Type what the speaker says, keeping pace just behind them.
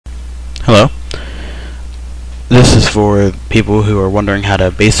Hello. This is for people who are wondering how to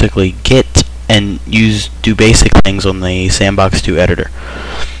basically get and do basic things on the Sandbox 2 editor.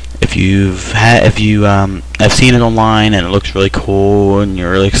 If you have seen it online and it looks really cool and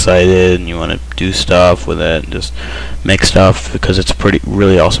you're really excited and you want to do stuff with it and just make stuff because it's a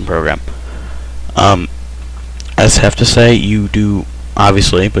really awesome program. I just have to say, you do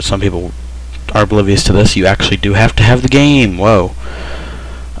obviously, but some people are oblivious to this, you actually do have to have the game. Whoa.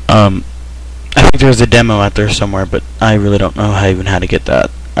 I think there's a demo out there somewhere, but I really don't know how to get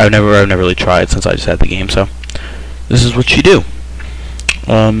that. I've never really tried since I just had the game. So this is what you do.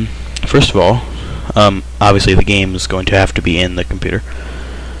 First of all, obviously the game is going to have to be in the computer.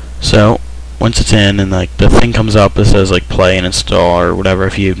 So once it's in and like the thing comes up that says like play and install or whatever,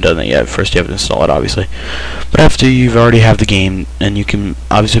 if you haven't done that yet, first you have to install it obviously. But after you've already have the game and you can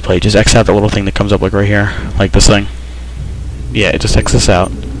obviously play, just X out the little thing that comes up like right here, like this thing. Yeah, just X this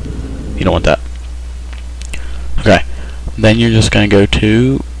out. You don't want that. Okay, then you're just going to go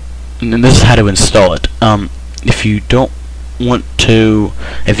to, and this is how to install it. If you don't want to,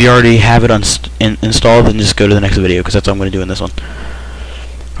 if you already have it installed, then just go to the next video, because that's what I'm going to do in this one.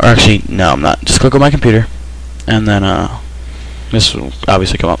 Or actually, no, I'm not. Just click on my computer, and then this will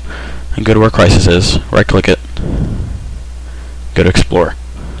obviously come up. And go to where Crysis is, right-click it, go to Explore.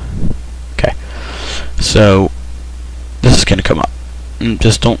 Okay, so this is going to come up.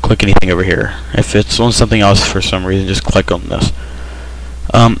 Just don't click anything over here. If it's on something else for some reason, just click on this.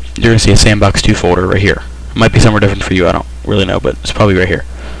 You're going to see a Sandbox 2 folder right here. It might be somewhere different for you, I don't really know, but it's probably right here.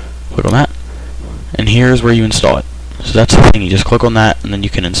 Click on that, and here's where you install it. So that's the thing, you just click on that, and then you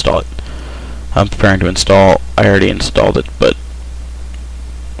can install it. I'm preparing to install. I already installed it, but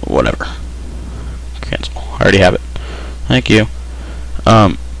whatever. Cancel. I already have it. Thank you.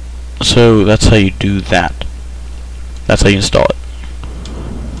 So that's how you do that. That's how you install it.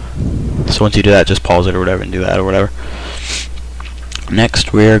 So once you do that, just pause it or whatever and do that or whatever.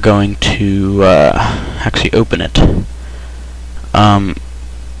 Next, we're going to actually open it.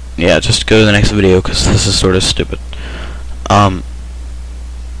 Yeah, just go to the next video because this is sort of stupid. Yeah,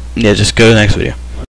 just go to the next video.